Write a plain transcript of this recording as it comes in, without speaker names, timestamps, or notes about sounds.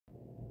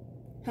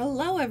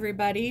Hello,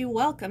 everybody.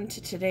 Welcome to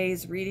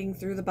today's Reading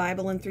Through the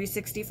Bible in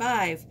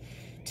 365.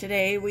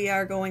 Today we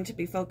are going to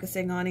be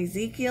focusing on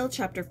Ezekiel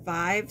chapter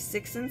 5,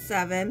 6, and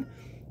 7,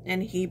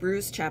 and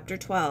Hebrews chapter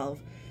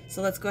 12.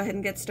 So let's go ahead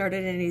and get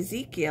started in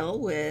Ezekiel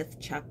with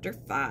chapter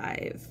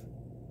 5.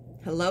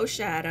 Hello,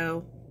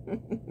 Shadow.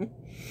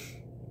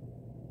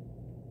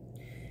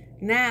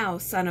 Now,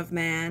 son of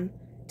man,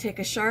 take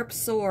a sharp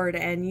sword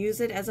and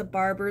use it as a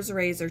barber's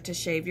razor to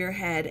shave your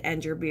head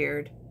and your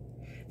beard.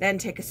 Then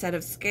take a set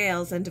of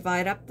scales and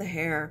divide up the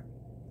hair.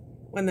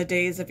 When the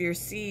days of your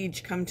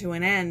siege come to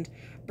an end,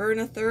 burn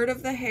a third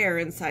of the hair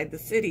inside the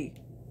city.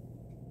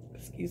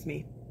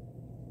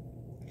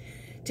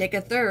 Take a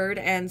third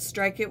and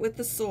strike it with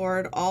the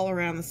sword all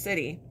around the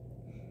city.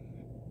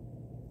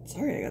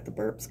 Sorry, I got the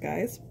burps,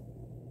 guys.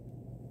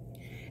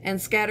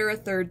 And scatter a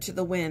third to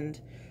the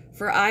wind,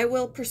 for I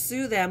will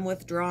pursue them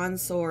with drawn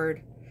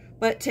sword.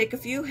 But take a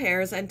few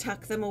hairs and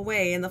tuck them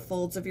away in the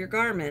folds of your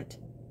garment.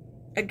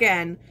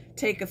 Again,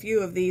 take a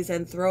few of these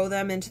and throw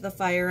them into the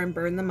fire and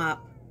burn them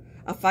up.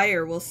 A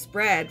fire will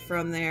spread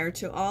from there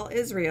to all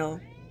Israel.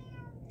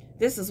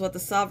 This is what the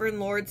sovereign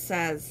Lord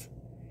says.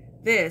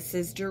 This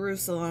is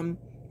Jerusalem,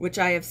 which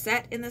I have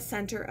set in the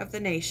center of the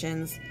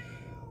nations,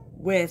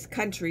 with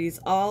countries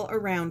all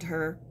around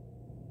her.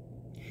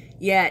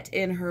 Yet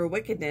in her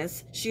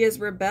wickedness she has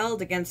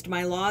rebelled against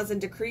my laws and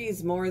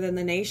decrees more than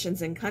the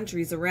nations and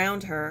countries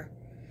around her.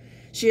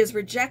 She has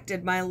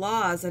rejected my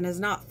laws and has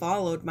not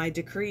followed my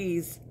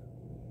decrees.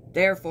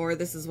 Therefore,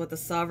 this is what the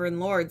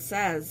sovereign Lord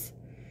says.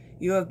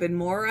 You have been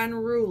more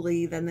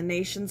unruly than the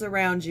nations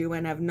around you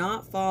and have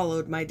not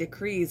followed my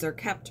decrees or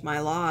kept my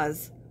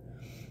laws.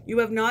 You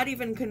have not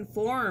even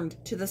conformed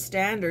to the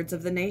standards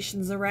of the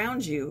nations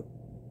around you.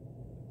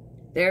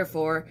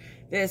 Therefore,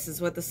 this is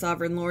what the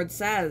sovereign Lord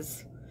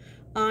says.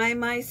 I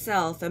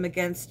myself am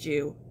against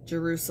you,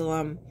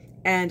 Jerusalem,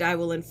 and I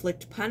will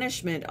inflict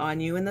punishment on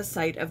you in the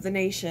sight of the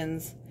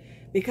nations.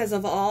 Because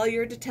of all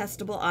your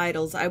detestable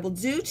idols, I will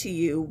do to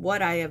you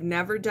what I have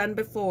never done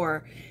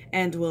before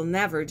and will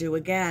never do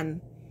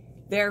again.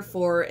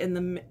 Therefore,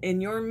 in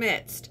your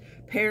midst,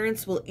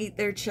 parents will eat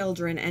their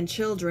children, and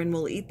children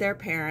will eat their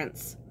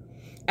parents.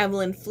 I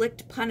will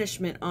inflict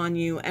punishment on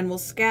you and will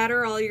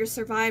scatter all your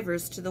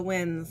survivors to the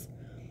winds.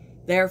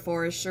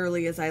 Therefore, as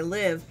surely as I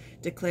live,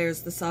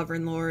 declares the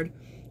sovereign Lord,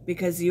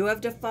 because you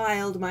have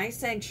defiled my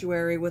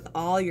sanctuary with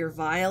all your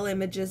vile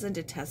images and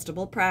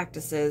detestable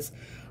practices,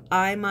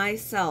 I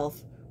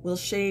myself will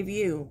shave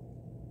you.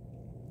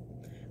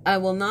 I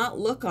will not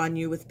look on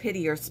you with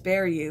pity or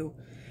spare you.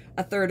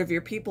 A third of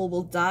your people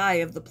will die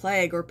of the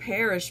plague or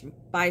perish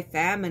by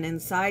famine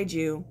inside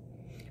you.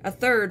 A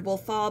third will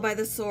fall by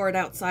the sword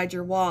outside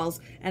your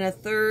walls, and a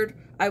third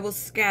I will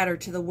scatter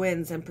to the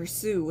winds and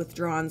pursue with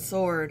drawn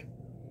sword.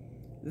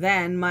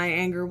 Then my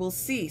anger will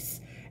cease,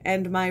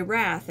 and my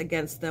wrath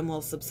against them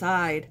will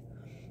subside,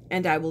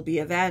 and I will be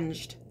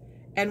avenged.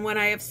 And when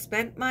I have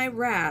spent my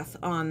wrath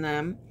on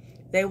them,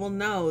 they will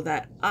know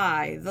that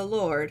I, the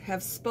Lord,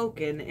 have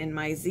spoken in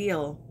my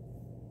zeal.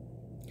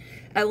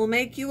 I will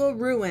make you a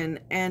ruin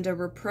and a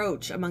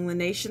reproach among the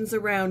nations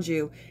around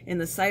you in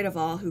the sight of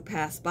all who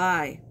pass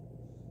by.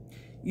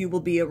 You will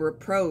be a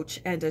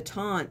reproach and a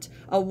taunt,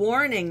 a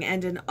warning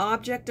and an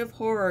object of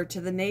horror to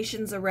the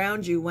nations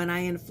around you when I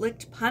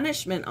inflict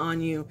punishment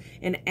on you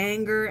in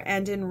anger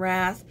and in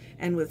wrath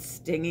and with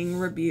stinging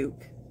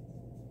rebuke.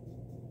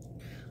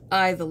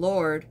 I, the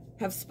Lord,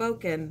 have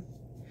spoken.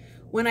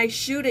 When I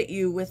shoot at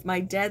you with my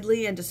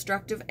deadly and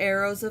destructive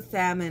arrows of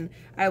famine,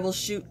 I will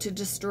shoot to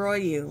destroy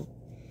you.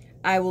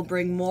 I will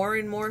bring more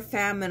and more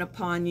famine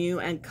upon you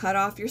and cut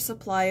off your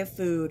supply of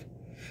food.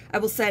 I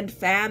will send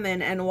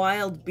famine and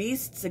wild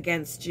beasts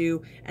against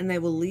you, and they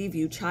will leave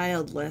you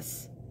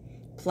childless.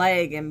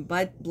 Plague and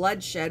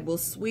bloodshed will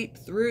sweep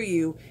through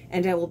you,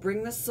 and I will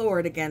bring the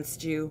sword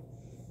against you.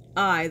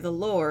 I, the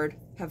Lord,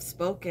 have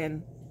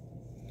spoken.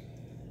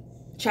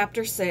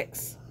 Chapter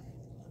 6.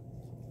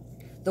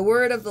 The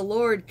word of the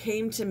Lord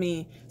came to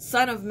me.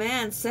 Son of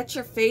man, set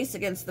your face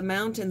against the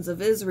mountains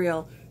of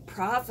Israel.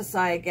 Prophesy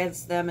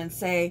against them and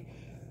say,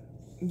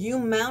 You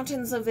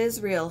mountains of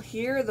Israel,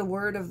 hear the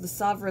word of the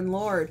sovereign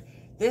Lord.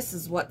 This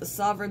is what the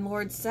sovereign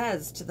Lord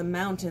says to the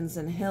mountains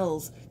and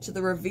hills, to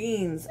the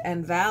ravines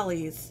and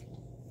valleys.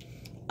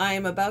 I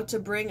am about to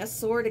bring a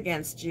sword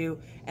against you,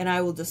 and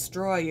I will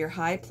destroy your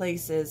high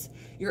places.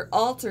 Your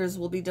altars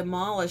will be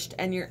demolished,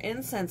 and your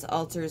incense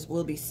altars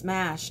will be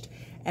smashed.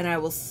 And I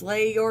will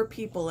slay your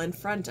people in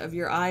front of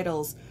your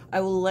idols. I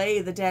will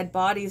lay the dead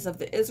bodies of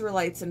the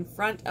Israelites in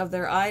front of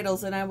their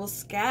idols, and I will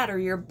scatter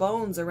your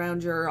bones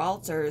around your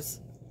altars.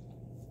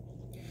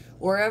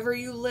 Wherever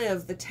you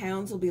live, the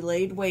towns will be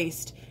laid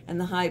waste, and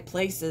the high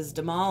places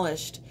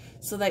demolished,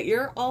 so that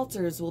your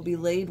altars will be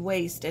laid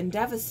waste and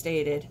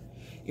devastated,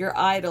 your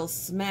idols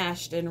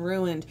smashed and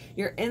ruined,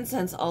 your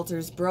incense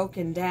altars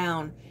broken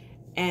down,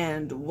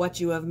 and what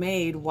you have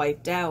made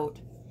wiped out.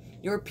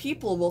 Your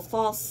people will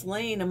fall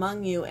slain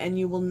among you, and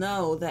you will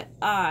know that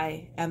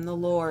I am the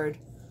Lord.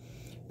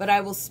 But I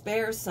will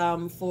spare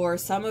some, for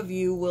some of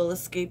you will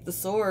escape the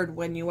sword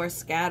when you are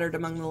scattered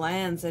among the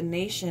lands and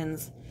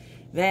nations.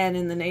 Then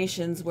in the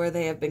nations where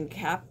they have been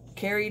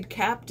carried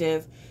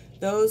captive,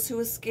 those who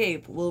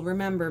escape will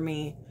remember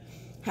me,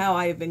 how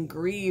I have been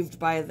grieved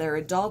by their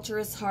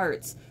adulterous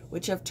hearts,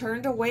 which have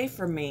turned away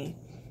from me,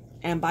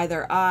 and by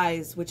their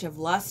eyes, which have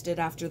lusted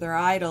after their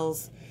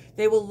idols.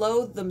 They will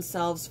loathe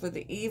themselves for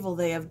the evil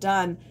they have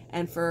done,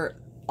 and for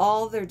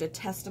all their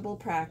detestable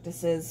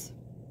practices.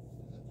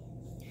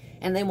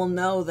 And they will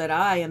know that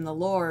I am the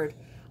Lord.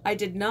 I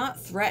did not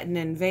threaten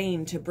in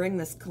vain to bring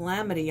this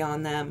calamity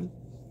on them.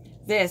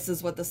 This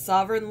is what the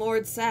sovereign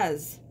Lord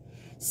says.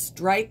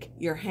 Strike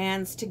your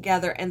hands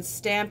together and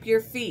stamp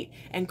your feet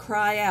and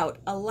cry out,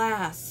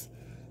 Alas!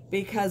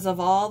 Because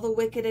of all the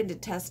wicked and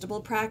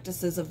detestable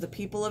practices of the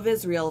people of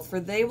Israel, for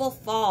they will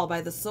fall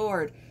by the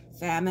sword,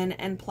 famine,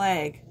 and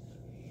plague.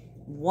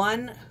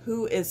 One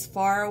who is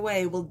far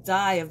away will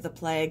die of the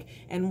plague,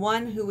 and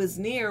one who is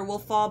near will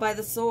fall by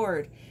the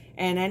sword,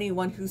 and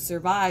anyone who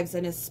survives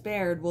and is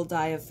spared will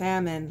die of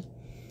famine.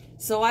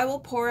 So I will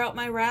pour out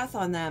my wrath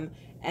on them,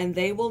 and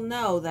they will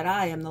know that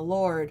I am the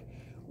Lord.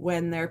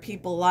 When their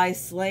people lie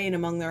slain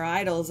among their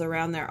idols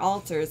around their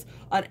altars,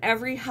 on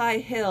every high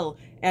hill,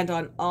 and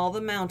on all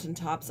the mountain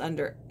tops,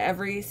 under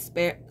every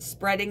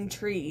spreading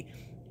tree,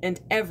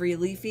 and every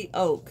leafy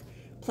oak,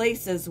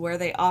 places where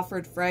they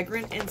offered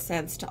fragrant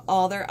incense to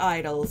all their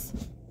idols.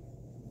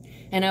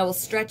 And I will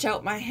stretch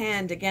out my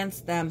hand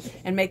against them,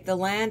 and make the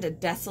land a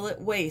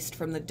desolate waste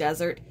from the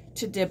desert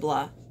to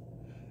Diblah,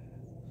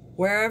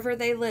 wherever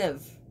they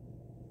live.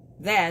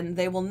 Then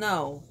they will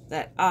know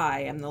that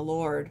I am the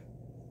Lord.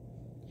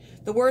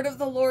 The word of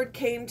the Lord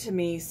came to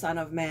me, Son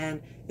of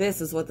man.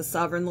 This is what the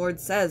sovereign Lord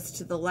says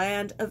to the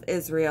land of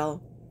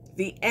Israel.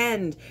 The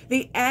end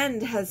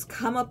has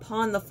come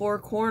upon the four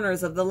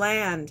corners of the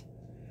land.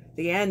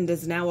 The end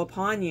is now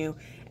upon you,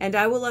 and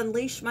I will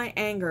unleash my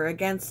anger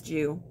against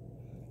you.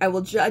 I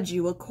will judge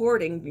you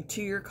according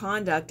to your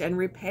conduct and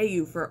repay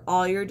you for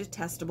all your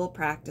detestable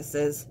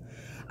practices.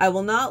 I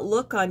will not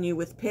look on you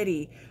with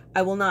pity.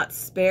 I will not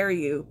spare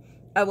you.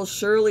 I will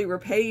surely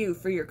repay you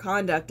for your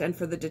conduct and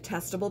for the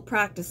detestable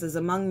practices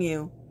among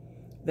you.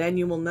 Then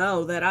you will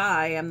know that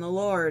I am the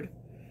Lord.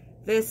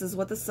 This is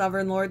what the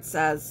sovereign Lord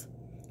says.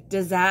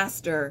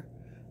 Disaster,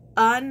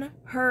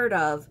 unheard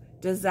of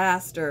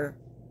disaster.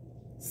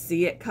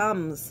 See, it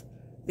comes.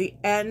 The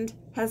end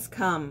has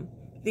come.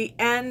 The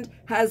end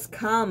has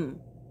come.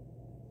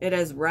 It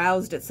has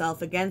roused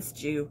itself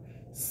against you.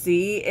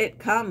 See, it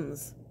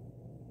comes.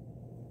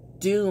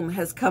 Doom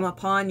has come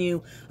upon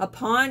you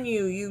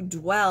you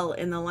dwell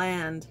in the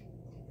land.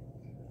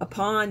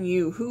 Upon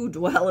you who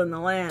dwell in the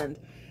land.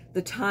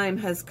 The time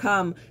has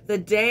come. The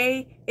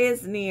day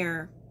is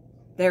near.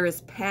 There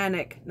is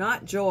panic,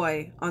 not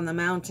joy, on the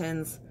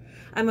mountains.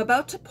 I'm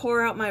about to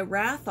pour out my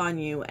wrath on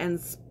you and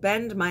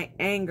spend my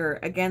anger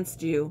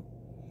against you.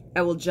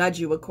 I will judge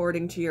you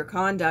according to your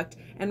conduct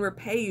and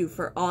repay you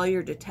for all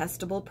your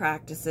detestable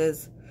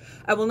practices.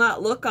 I will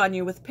not look on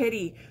you with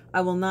pity.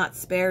 I will not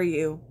spare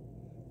you.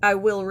 I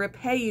will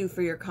repay you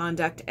for your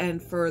conduct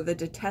and for the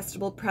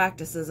detestable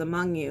practices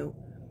among you.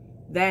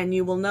 Then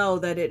you will know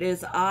that it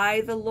is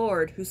I, the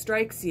Lord, who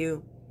strikes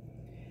you.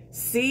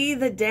 See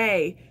the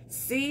day.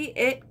 See,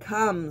 it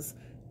comes.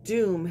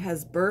 Doom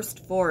has burst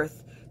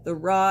forth. The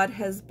rod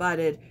has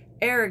budded.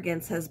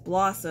 Arrogance has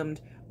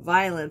blossomed.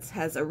 Violence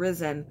has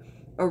arisen.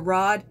 A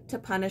rod to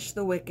punish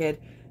the wicked.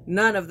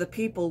 None of the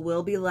people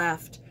will be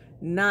left.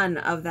 None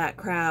of that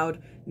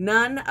crowd.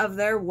 None of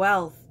their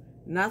wealth.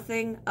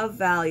 Nothing of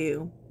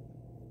value.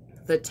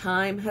 The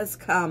time has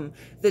come.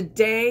 The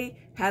day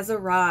has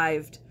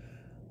arrived.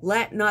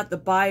 Let not the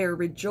buyer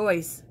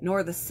rejoice,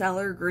 nor the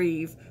seller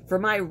grieve, for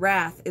my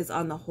wrath is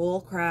on the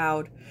whole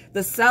crowd.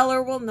 The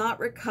seller will not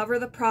recover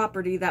the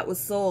property that was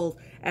sold,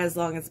 as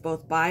long as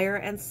both buyer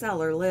and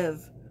seller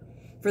live.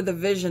 For the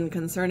vision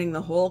concerning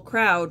the whole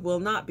crowd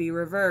will not be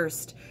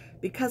reversed.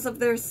 Because of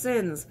their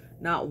sins,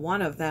 not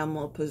one of them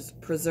will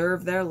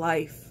preserve their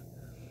life.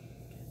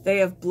 They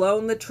have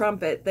blown the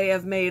trumpet. They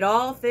have made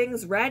all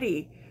things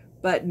ready,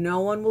 but no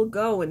one will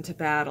go into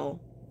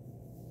battle.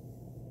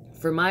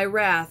 For my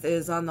wrath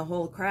is on the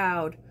whole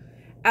crowd.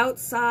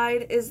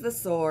 Outside is the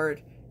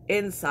sword,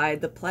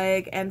 inside the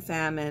plague and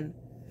famine.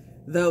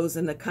 Those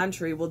in the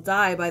country will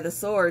die by the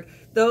sword.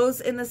 Those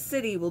in the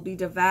city will be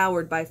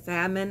devoured by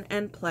famine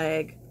and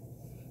plague.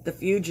 The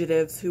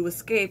fugitives who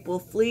escape will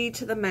flee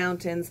to the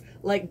mountains.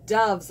 Like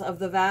doves of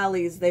the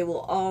valleys, they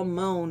will all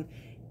moan,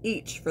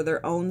 each for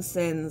their own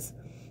sins.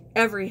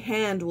 Every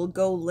hand will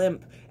go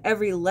limp.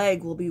 Every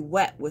leg will be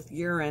wet with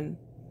urine.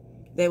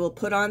 They will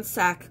put on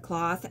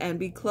sackcloth and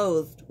be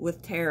clothed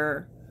with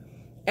terror.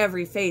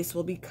 Every face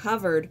will be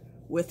covered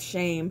with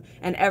shame,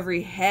 and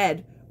every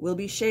head will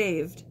be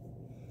shaved.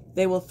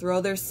 They will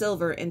throw their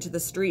silver into the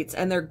streets,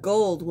 and their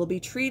gold will be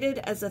treated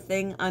as a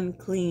thing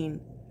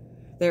unclean.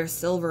 Their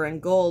silver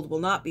and gold will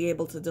not be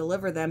able to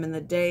deliver them in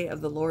the day of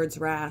the Lord's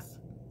wrath.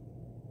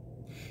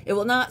 It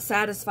will not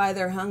satisfy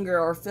their hunger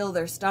or fill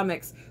their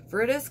stomachs,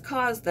 for it has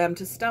caused them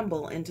to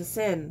stumble into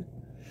sin.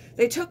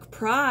 They took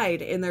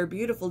pride in their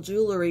beautiful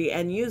jewelry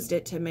and used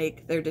it to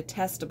make their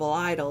detestable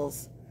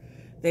idols.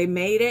 They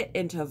made it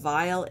into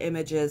vile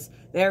images.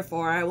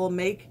 Therefore, I will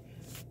make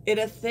it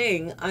a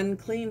thing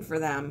unclean for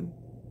them.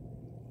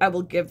 I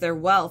will give their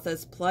wealth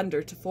as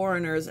plunder to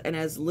foreigners and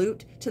as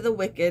loot to the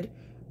wicked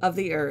of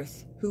the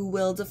earth, who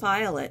will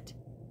defile it.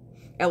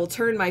 I will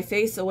turn my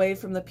face away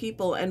from the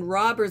people, and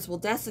robbers will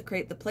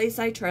desecrate the place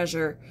I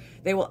treasure.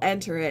 They will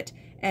enter it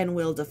and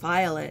will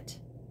defile it.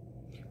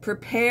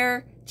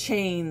 Prepare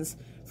chains,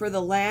 for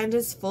the land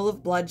is full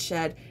of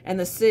bloodshed, and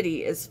the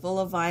city is full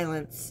of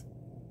violence.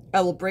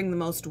 I will bring the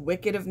most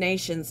wicked of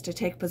nations to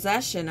take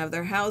possession of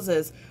their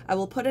houses. I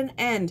will put an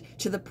end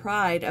to the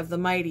pride of the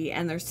mighty,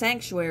 and their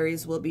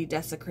sanctuaries will be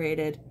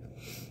desecrated.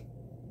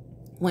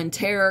 When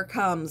terror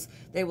comes,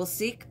 they will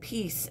seek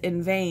peace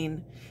in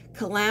vain.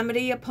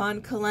 Calamity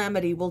upon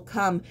calamity will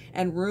come,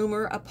 and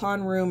rumor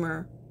upon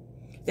rumor.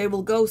 They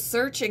will go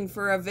searching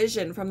for a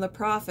vision from the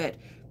prophet.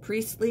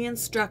 Priestly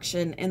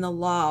instruction in the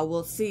law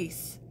will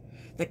cease.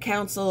 The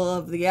council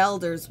of the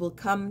elders will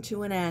come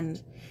to an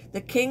end.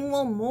 The king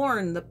will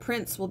mourn, the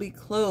prince will be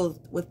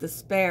clothed with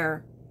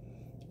despair,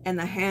 and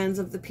the hands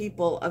of the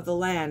people of the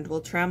land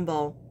will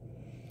tremble.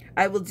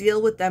 I will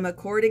deal with them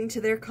according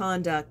to their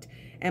conduct,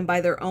 and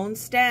by their own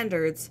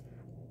standards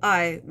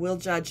I will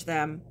judge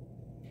them.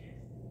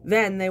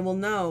 Then they will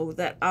know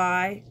that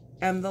I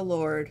am the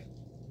Lord.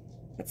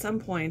 At some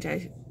point,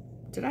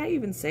 did I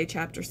even say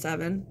chapter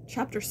 7?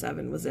 Chapter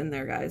 7 was in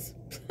there, guys.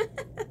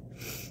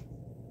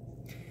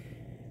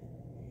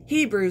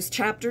 Hebrews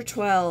chapter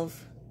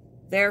 12.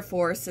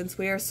 Therefore, since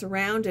we are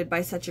surrounded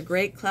by such a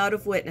great cloud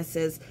of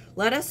witnesses,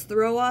 let us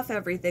throw off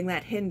everything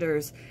that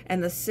hinders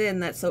and the sin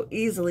that so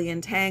easily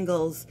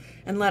entangles,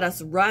 and let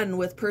us run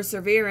with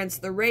perseverance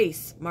the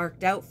race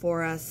marked out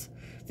for us,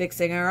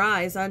 fixing our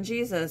eyes on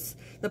Jesus,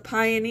 the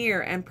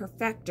pioneer and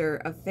perfecter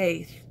of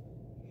faith.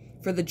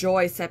 For the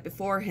joy set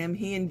before him,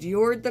 he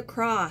endured the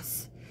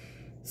cross,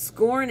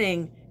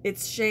 scorning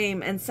its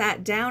shame, and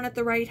sat down at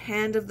the right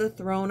hand of the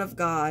throne of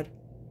God.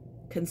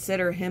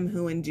 Consider him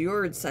who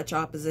endured such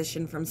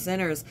opposition from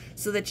sinners,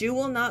 so that you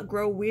will not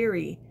grow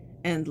weary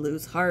and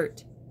lose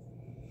heart.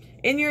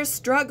 In your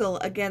struggle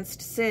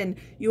against sin,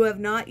 you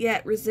have not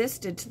yet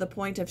resisted to the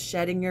point of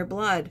shedding your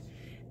blood.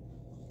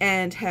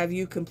 And have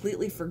you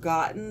completely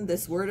forgotten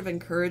this word of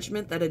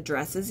encouragement that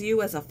addresses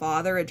you as a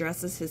father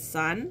addresses his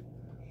son?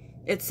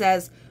 It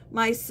says,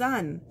 "My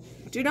son,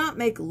 do not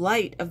make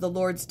light of the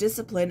Lord's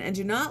discipline, and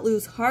do not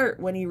lose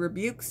heart when he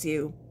rebukes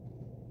you.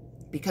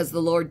 Because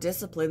the Lord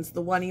disciplines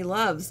the one he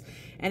loves,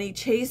 and he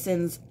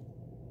chastens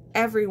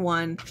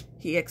everyone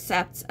he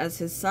accepts as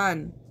his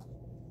son."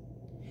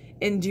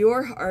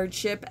 Endure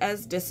hardship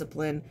as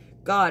discipline.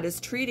 God is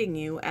treating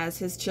you as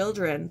his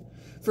children.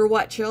 For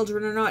what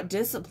children are not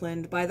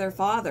disciplined by their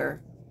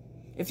father?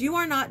 If you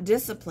are not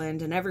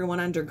disciplined and everyone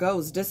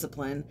undergoes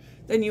discipline,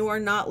 then you are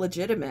not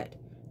legitimate,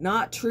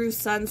 not true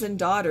sons and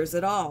daughters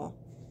at all.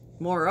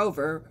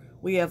 Moreover,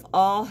 we have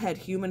all had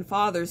human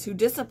fathers who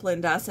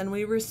disciplined us, and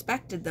we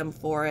respected them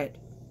for it.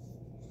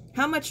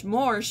 How much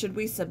more should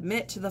we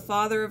submit to the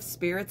Father of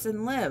spirits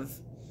and live?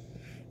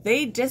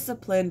 They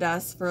disciplined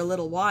us for a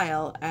little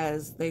while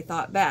as they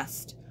thought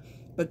best,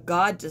 but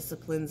God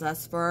disciplines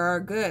us for our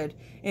good,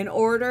 in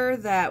order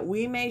that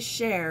we may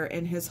share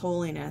in his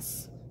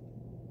holiness.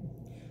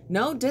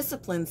 No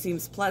discipline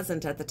seems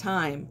pleasant at the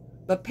time,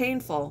 but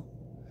painful.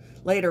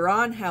 Later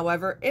on,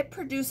 however, it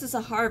produces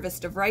a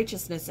harvest of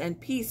righteousness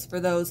and peace for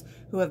those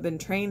who have been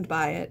trained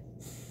by it.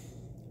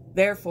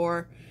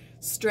 Therefore,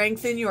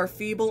 strengthen your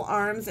feeble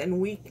arms and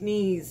weak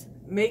knees.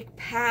 Make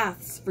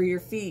paths for your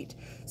feet,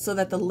 so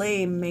that the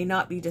lame may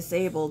not be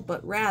disabled,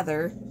 but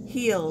rather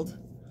healed.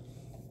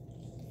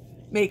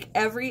 Make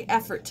every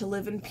effort to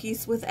live in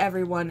peace with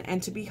everyone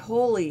and to be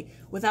holy.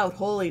 Without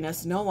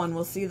holiness, no one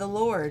will see the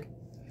Lord.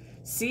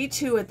 See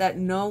to it that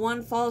no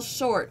one falls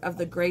short of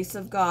the grace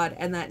of God,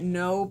 and that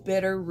no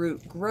bitter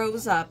root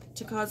grows up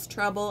to cause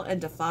trouble and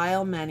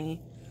defile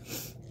many.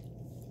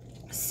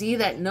 See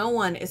that no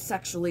one is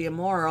sexually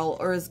immoral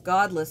or is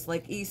godless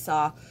like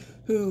Esau,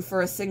 who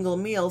for a single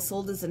meal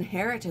sold his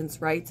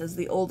inheritance rights as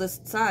the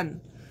oldest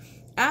son.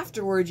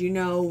 Afterward, you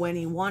know, when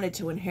he wanted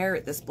to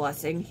inherit this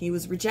blessing, he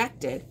was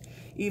rejected.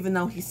 Even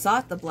though he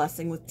sought the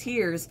blessing with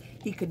tears,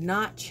 he could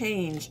not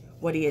change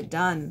what he had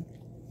done.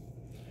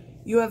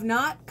 You have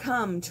not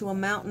come to a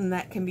mountain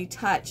that can be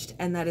touched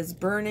and that is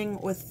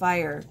burning with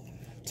fire,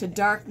 to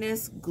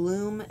darkness,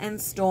 gloom, and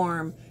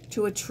storm,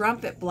 to a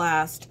trumpet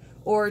blast,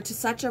 or to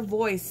such a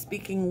voice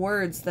speaking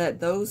words that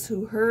those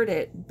who heard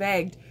it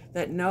begged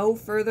that no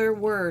further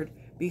word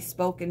be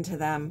spoken to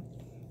them,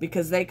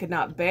 because they could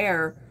not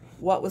bear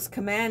what was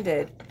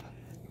commanded.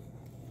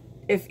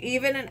 If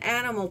even an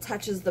animal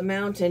touches the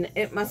mountain,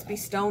 it must be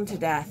stoned to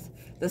death.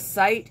 The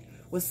sight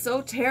was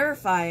so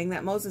terrifying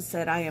that Moses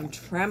said, "I am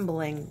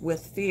trembling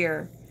with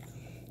fear."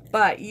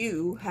 But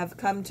you have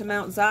come to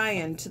Mount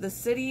Zion, to the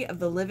city of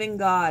the living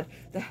God,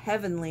 the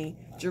heavenly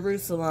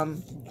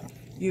Jerusalem.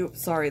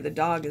 Sorry, the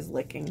dog is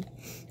licking.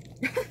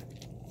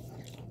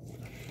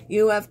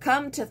 You have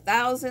come to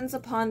thousands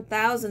upon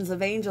thousands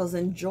of angels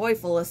in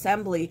joyful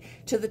assembly,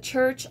 to the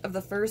church of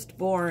the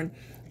firstborn,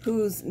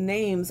 whose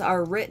names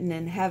are written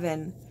in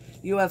heaven.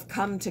 You have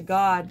come to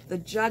God, the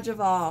judge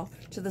of all,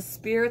 to the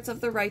spirits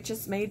of the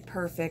righteous made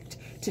perfect,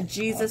 to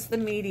Jesus, the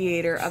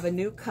mediator of a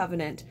new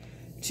covenant,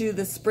 to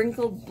the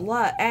sprinkled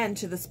blood,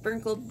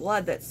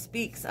 that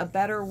speaks a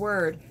better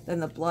word than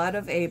the blood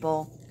of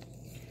Abel.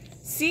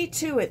 See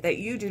to it that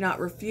you do not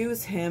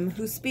refuse him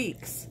who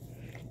speaks.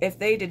 If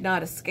they did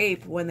not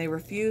escape when they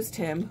refused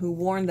him who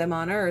warned them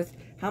on earth,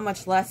 how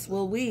much less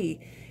will we,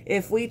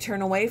 if we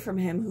turn away from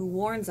him who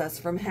warns us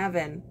from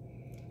heaven?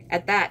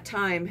 At that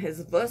time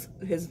his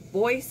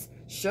voice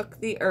shook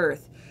the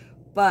earth,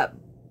 but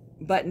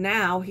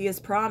now he has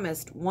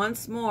promised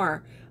once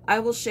more, I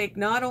will shake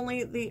not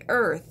only the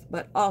earth,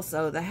 but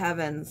also the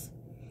heavens.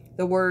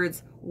 The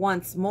words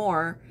once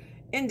more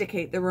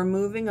indicate the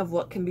removing of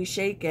what can be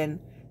shaken,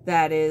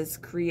 that is,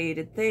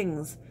 created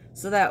things,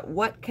 so that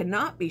what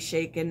cannot be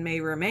shaken may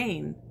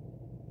remain.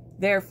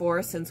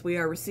 Therefore, since we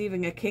are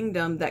receiving a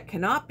kingdom that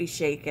cannot be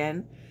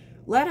shaken,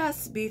 let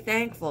us be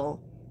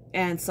thankful,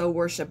 and so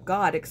worship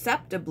God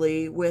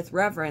acceptably with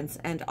reverence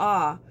and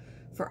awe,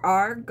 for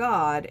our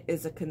God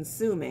is a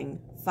consuming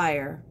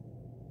fire.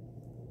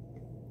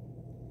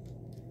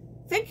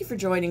 Thank you for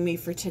joining me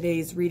for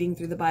today's Reading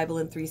Through the Bible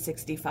in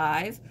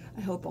 365.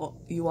 I hope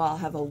you all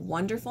have a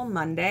wonderful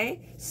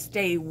Monday.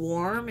 Stay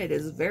warm. It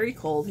is very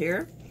cold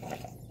here.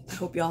 I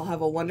hope you all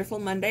have a wonderful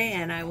Monday,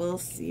 and I will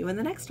see you in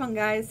the next one,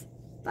 guys.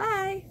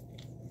 Bye.